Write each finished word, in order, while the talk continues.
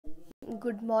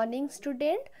Good morning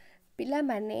student पिला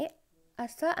माने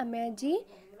आस आम आज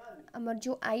आमर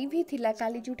जो आईवी थिला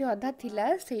काली जो अधा थिला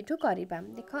सेठू करिबा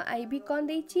देख आईवी कौन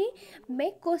देछि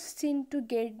make question to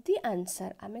get the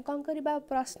answer आमे कौन करिबा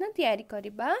प्रश्न तैयारी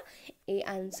करिबा ए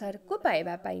आंसर को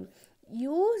पाइबा पाई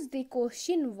use the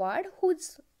question word whose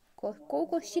को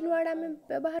क्वेश्चन वर्ड आमे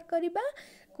व्यवहार करिबा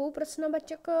को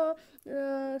प्रश्नवाचक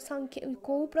संख्या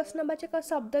को प्रश्नवाचक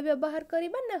शब्द व्यवहार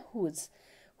करिबा ना हुज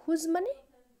हुज माने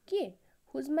किए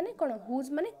हुज माने कौन हुज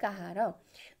माने कहार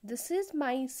this is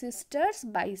my sisters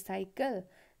bicycle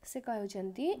से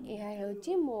कहउछंती एहा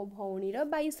हेउची मो भौणीर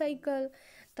बाइसाइकल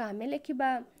तो आमे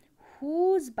लिखिबा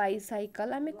हुज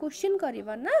बाइसाइकल आमे क्वेश्चन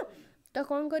करिबा ना तो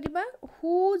कौन करिबा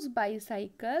whose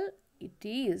bicycle it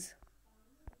is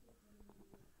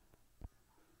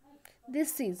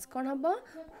this is कौन हबो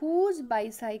whose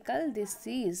bicycle this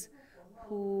is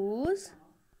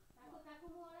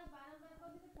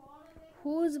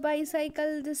whose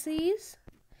bicycle this is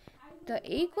तो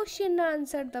ए क्वेश्चन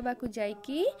आंसर दबा को जाय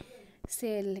कि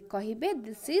से कहिबे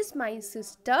this is my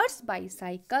sister's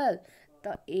bicycle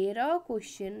तो ए रो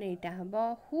क्वेश्चन एटा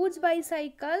हबो हुज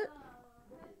बाइसाइकल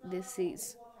दिस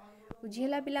इज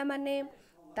बुझिला पिला माने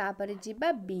तापर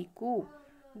जिबा बी को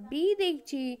B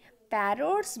देखछि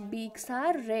parrots beaks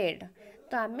are red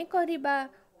तो आमे करिबा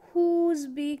हुज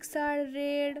बीक्स आर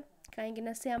रेड कहीं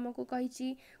ना से हमको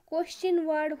कही क्वेश्चन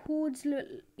वर्ड हुज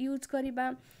यूज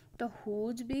करिबा तो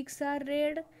हुज बिक्स आर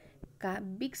रेड का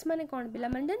बिक्स माने कौन पिला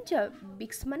माने जानछ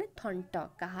बिक्स माने थंट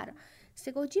कहार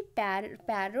से कहूँ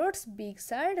पैरोट्स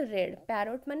बिक्स आर रेड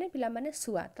पैरोट माने पिला माने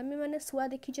सुआ तमे माने सुआ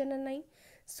देखिछ ना नहीं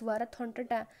सुआर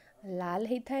थंटटा लाल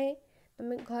हेई थाए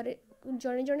तमे घरे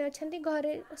जणे जणे अछंती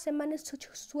घरे से माने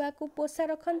सुआ को पोषा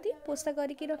रखंती पोषा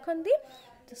करिकी रखंती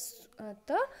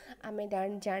तो आमे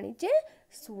जानिचे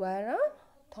सुआर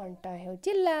थंटा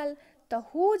हेउची लाल तो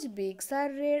whose बिग्स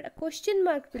are red question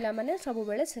mark पिला माने सब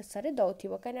बेले शेष रे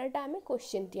दउथिबो कानाटा आमे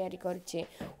क्वेश्चन तैयारी करछे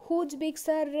हुज बिग्स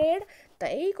आर रेड तो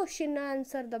एई क्वेश्चन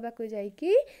आंसर दबा को जाय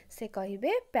कि से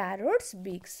कहिबे पैरोट्स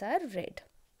बिग्स आर रेड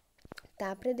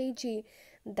तापरे देछि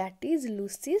दैट इज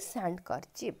लूसीज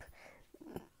हैंडकरचिप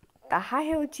ताहा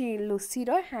हेउची लूसी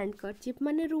रो हैंडकरचिप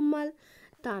माने रुमाल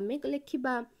तो आमे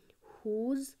लिखिबा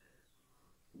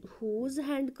whose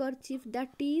handkerchief that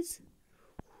is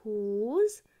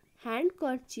whose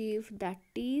handkerchief that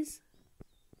is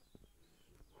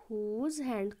whose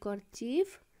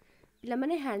handkerchief पिला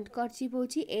माने handkerchief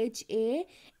होची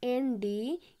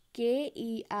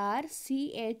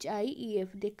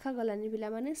HANDKERCHIEF देखा गलानी पिला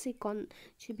माने से कौन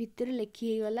से भितर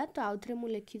लिखी गला तो आउथरे मु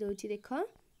लिखि दउची देखा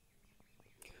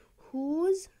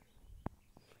whose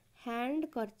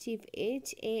handkerchief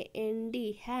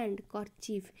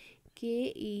handkerchief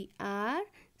KERCHIEF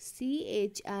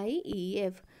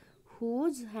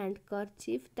whose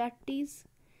handkerchief that is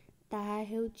ताहा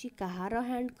हेउची कहार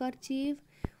हैंडकरचिफ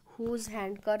whose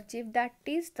handkerchief that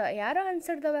is तो यार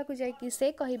आंसर दबा को जाय कि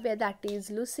से कहिबे that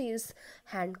is Lucy's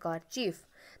handkerchief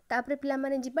तापरे पिला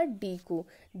माने जिबा डी को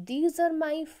these are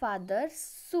my father's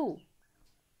shoe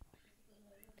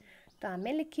तो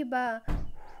आमे लिखिबा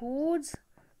whose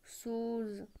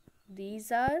shoes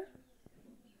these are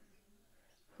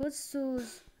whose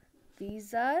shoes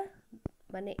these are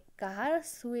माने कहार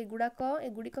शू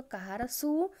एगुड़ी को कहार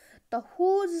शू तो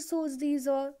whose shoes these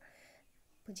are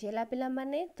बुझेला पिला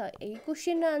माने तो ए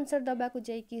क्वेश्चन आंसर दबा को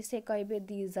जाय कि से कहबे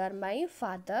these are my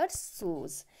father's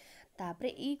shoes तापरे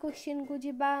ई क्वेश्चन को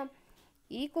जिबा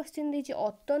ई क्वेश्चन दिछि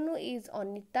अतनु इज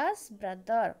अनिता's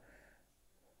brother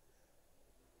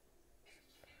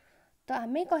तो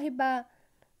आमे कहिबा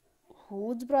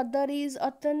whose brother is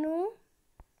Atanu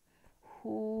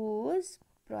whose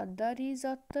brother is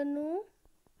Atanu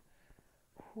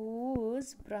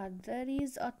whose brother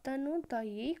is Atanu तो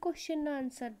ये क्वेश्चन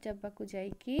आंसर जब को जाय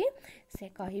कि से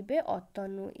कहिबे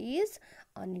अतनु is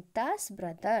अनिता's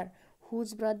brother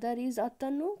whose brother is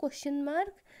Atanu question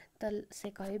mark तो से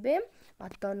कहिबे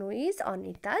अतनु इज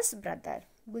अनिता's brother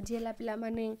बुझेला पिला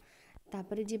माने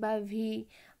तापरे जिबा भी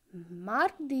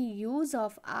mark the use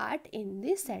of art in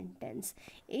this sentence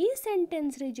a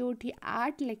sentence रे जोठी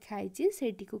आर्ट लिखाई छी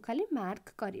सेठी को खाली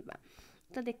मार्क करिबा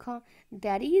तो देखो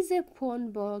there is a phone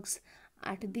box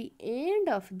at the end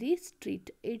of the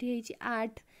street एठी हेची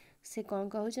आर्ट से कौन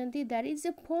कहउचंती there is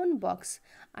a phone box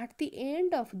at the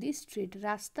end of the street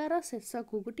रास्तार शेष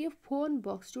को गोटे फोन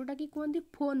बॉक्स जोटा कि कहंती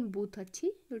फोन बूथ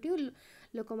अच्छी जोटी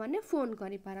लोक माने फोन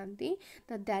करि पारंती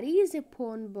तो there is a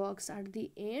phone box at the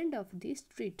end of the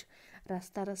street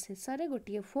रास्तार शेष रे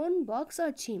गोटे फोन बॉक्स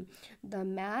अच्छी the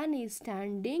man is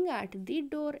standing at the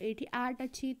door एठी आर्ट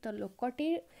अच्छी तो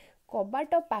लोकटी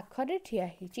कबाट पाखरे ठिया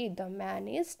हिची the man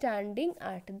is standing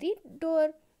at the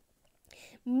door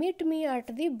meet me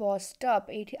at the bus stop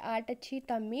एठी आट अच्छी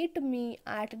तो meet me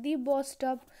at the bus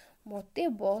stop मते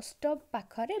बस स्टॉप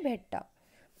पाखरे भेट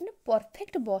माने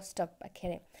परफेक्ट बस स्टॉप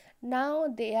पाखरे now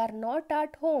they are not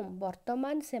at home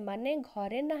वर्तमान से माने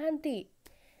घरे नहांती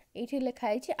ये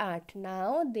लिखाई आठ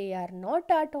now they are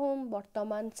not at home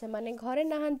वर्तमान से माने घरे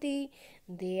नहांती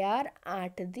they are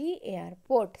at the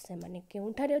airport से माने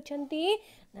केउठारे अछंती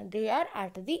ना they are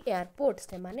at the airport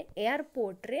से माने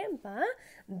एयरपोर्ट रे बा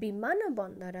विमान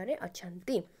बंदर रे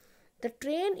अछंती the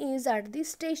train is at the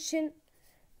station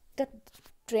the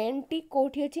train T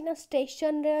कोठी अछि ना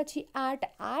स्टेशन रे अछि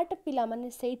आठ पिला माने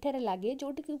सेठारे लागे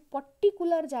जोटी कि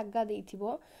पर्टिकुलर जगह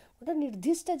देथिबो गोटे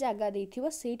निर्दिष्ट जगह देथिबो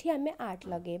सेठी हमें आठ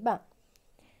लगेबा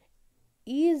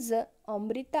is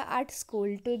Amrita at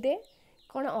school today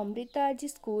कौन अमृता आज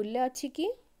स्कूल ले अछि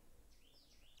कि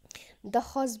the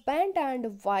husband and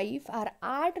wife are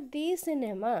at the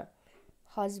cinema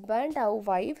husband आउ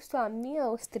वाइफ स्वामी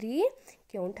और स्त्री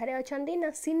केउठारे अछंती ना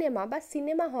सिनेमा बा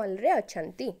सिनेमा हॉल रे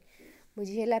अछंती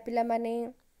बुझिहेला पिला माने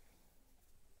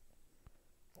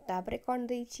तापरे कौन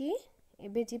देइछि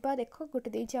एबे जीवा देखो गोटे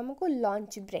देइछि हमको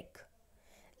लंच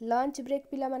ब्रेक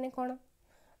पिला माने कौन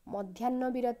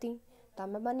मध्याह्न विरति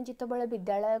तमे माने जितेबाला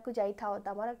विद्यालय को जाई थाओ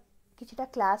तमरा किछिटा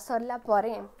क्लास सरला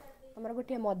परे तमरा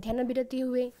गोटे मध्याह्न विरति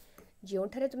हुए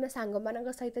जोठारे तुमे सांग मानक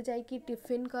सहित जाई कि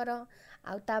टिफिन कर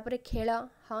आ तापरे खेल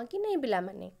हाँ कि नहीं पिला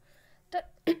माने तो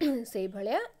से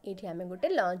भलिया एठी हमें गोटे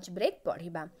lunch break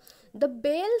पढ़िबा the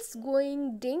bells going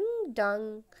डिंग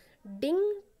डंग डिंग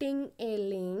टिंग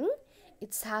एलिंग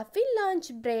it's happy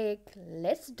lunch break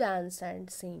let's dance and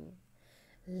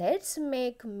Singh let's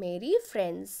make मेरी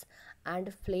friends and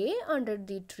play under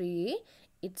the tree.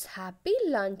 It's happy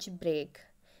lunch break.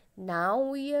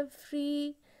 Now we are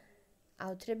free.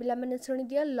 Outre bila mane suni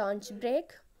diya lunch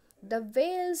break. The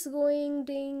whales going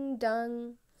ding dong,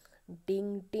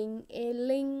 ding ding a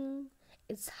ling.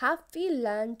 It's happy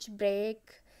lunch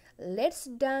break. Let's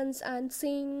dance and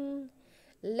sing.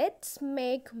 Let's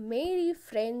make merry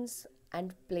friends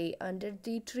and play under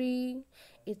the tree.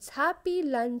 It's happy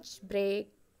lunch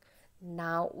break.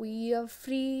 Now we are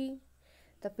free.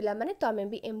 तो पिला माने तमें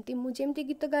भी एमती मु जेमती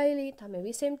गीत गाइली तमें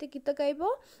भी सेमती गीत गाइबो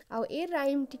आ ए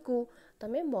राइम टिको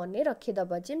तमें मने रखी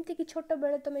दबो जेमती कि छोट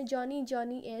बेले तमें जॉनी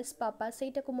जॉनी एस पापा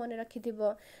सेटा को मने रखी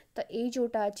दिबो तो ए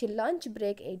जोटा अछि लंच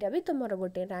ब्रेक एटा भी तमरो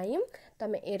गोटे राइम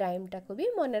तमें ए राइम टा को भी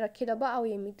मने रखी दबो आ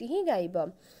एमिति ही गाइबो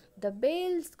the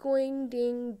bells going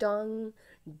ding Dang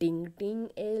ding ding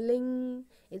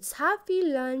एलिंग it's happy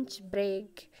lunch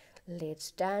break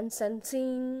let's dance and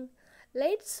Singh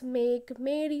Let's make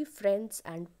merry friends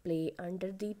and play under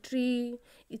the tree.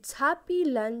 It's happy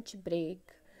lunch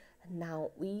break. Now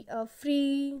we are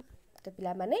free. तो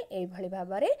पिला माने ए भली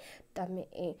भाबरे तमे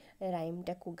ए rhyme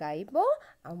टा को गाइबो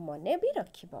आ मने भी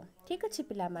रखिबो ठीक अछि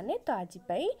पिला माने तो आज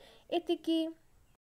पई एतिकी।